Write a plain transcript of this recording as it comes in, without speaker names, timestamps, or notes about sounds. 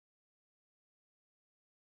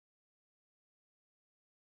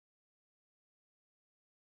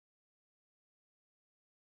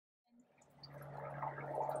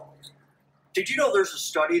Did you know there's a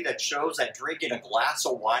study that shows that drinking a glass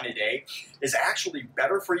of wine a day is actually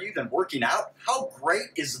better for you than working out? How great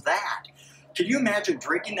is that? Can you imagine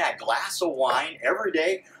drinking that glass of wine every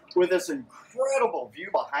day with this incredible view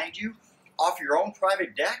behind you off your own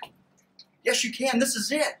private deck? Yes, you can. This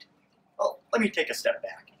is it. Oh, let me take a step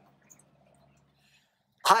back.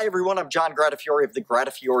 Hi everyone, I'm John Grattafiori of the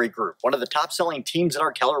Grattafiori Group, one of the top-selling teams in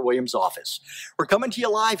our Keller Williams office. We're coming to you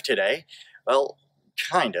live today, well,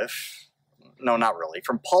 kind of. No, not really,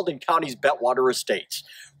 from Paulding County's Bentwater Estates,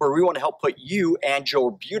 where we want to help put you and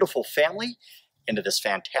your beautiful family into this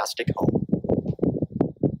fantastic home.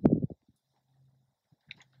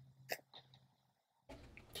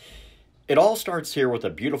 It all starts here with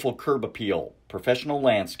a beautiful curb appeal, professional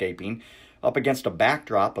landscaping, up against a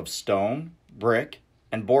backdrop of stone, brick,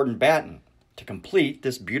 and board and batten to complete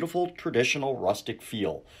this beautiful traditional rustic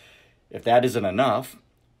feel. If that isn't enough,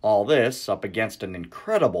 all this up against an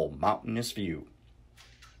incredible mountainous view.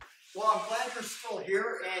 Well, I'm glad you're still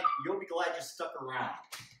here, and you'll be glad you stuck around.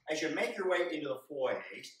 As you make your way into the foyer,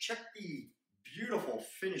 check the beautiful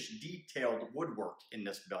finished detailed woodwork in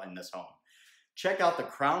this home. Check out the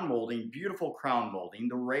crown molding, beautiful crown molding,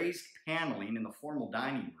 the raised paneling in the formal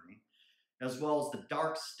dining room, as well as the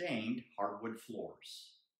dark stained hardwood floors.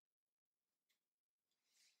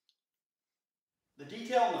 The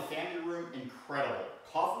detail in the family room, incredible.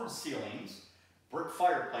 Coffered ceilings, brick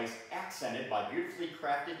fireplace accented by beautifully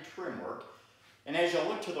crafted trim work, and as you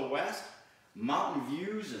look to the west, mountain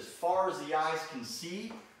views as far as the eyes can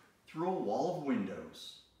see through a wall of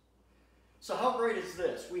windows. So how great is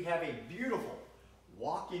this? We have a beautiful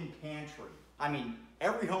walk-in pantry. I mean,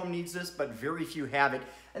 every home needs this, but very few have it.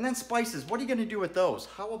 And then spices, what are you going to do with those?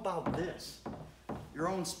 How about this? Your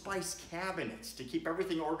own spice cabinets to keep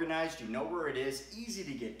everything organized. You know where it is, easy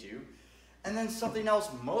to get to. And then something else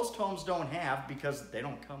most homes don't have because they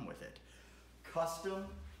don't come with it. Custom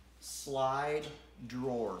slide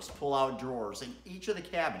drawers, pull-out drawers in each of the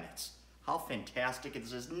cabinets. How fantastic is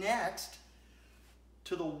this? Next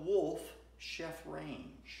to the Wolf Chef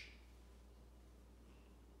range.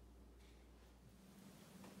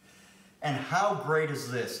 And how great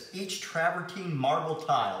is this? Each travertine marble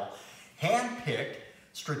tile, hand-picked,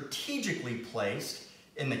 strategically placed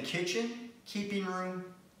in the kitchen, keeping room,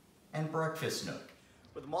 and breakfast nook.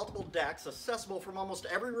 With multiple decks accessible from almost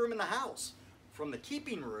every room in the house, from the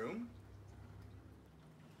keeping room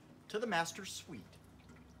to the master suite.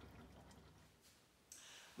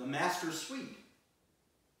 The master suite.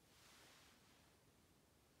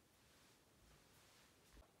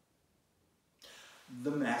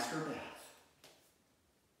 The master bath.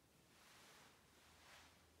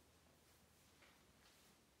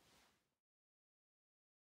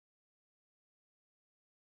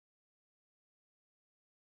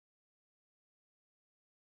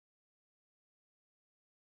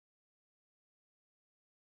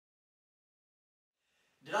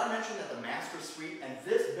 Did I mention that the master suite and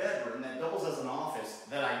this bedroom that doubles as an office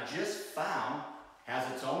that I just found has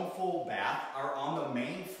its own full bath are on the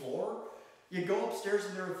main floor? You go upstairs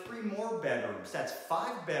and there are 3 more bedrooms. That's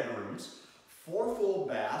 5 bedrooms, 4 full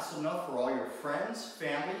baths, enough for all your friends,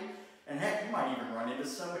 family, and heck, you might even run into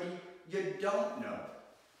somebody you don't know.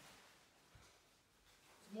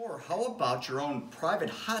 More, how about your own private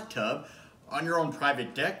hot tub on your own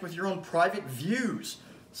private deck with your own private views?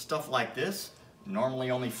 Stuff like this, normally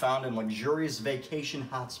only found in luxurious vacation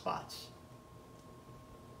hotspots.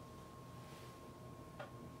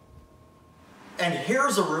 And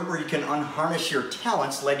here's a room where you can unharness your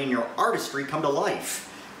talents, letting your artistry come to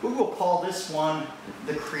life. We will call this one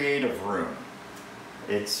the creative room.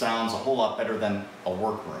 It sounds a whole lot better than a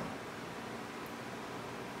workroom.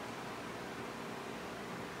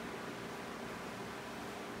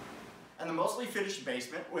 And the mostly finished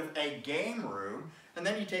basement with a game room, and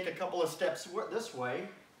then you take a couple of steps this way,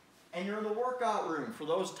 and you're in the workout room for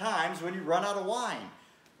those times when you run out of wine.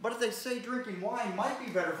 But if they say drinking wine might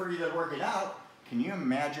be better for you than working out, can you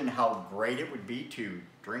imagine how great it would be to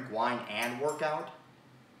drink wine and work out?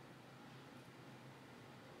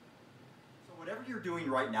 So whatever you're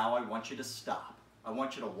doing right now, I want you to stop. I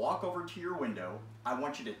want you to walk over to your window. I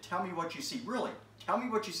want you to tell me what you see. Really, tell me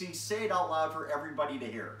what you see. Say it out loud for everybody to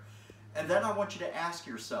hear. And then I want you to ask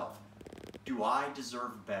yourself, do I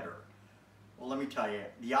deserve better? Well, let me tell you,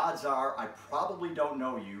 the odds are I probably don't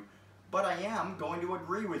know you, but I am going to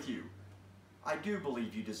agree with you. I do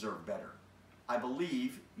believe you deserve better. I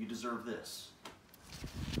believe you deserve this.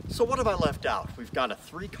 So what have I left out? We've got a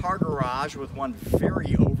 3-car garage with one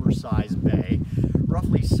very oversized bay,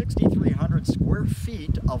 roughly 6,300 square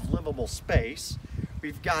feet of livable space.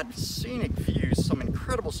 We've got scenic views, some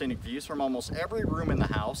incredible scenic views from almost every room in the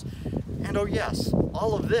house. And oh yes,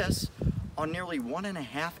 all of this on nearly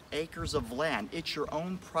 1.5 acres of land. It's your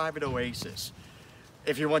own private oasis.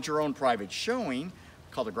 If you want your own private showing,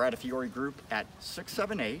 call the Grattafiori group at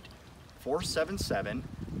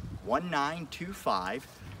 678-477-1925.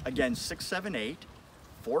 Again,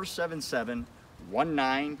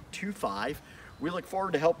 678-477-1925. We look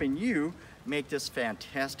forward to helping you make this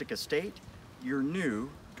fantastic estate your new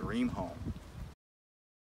dream home.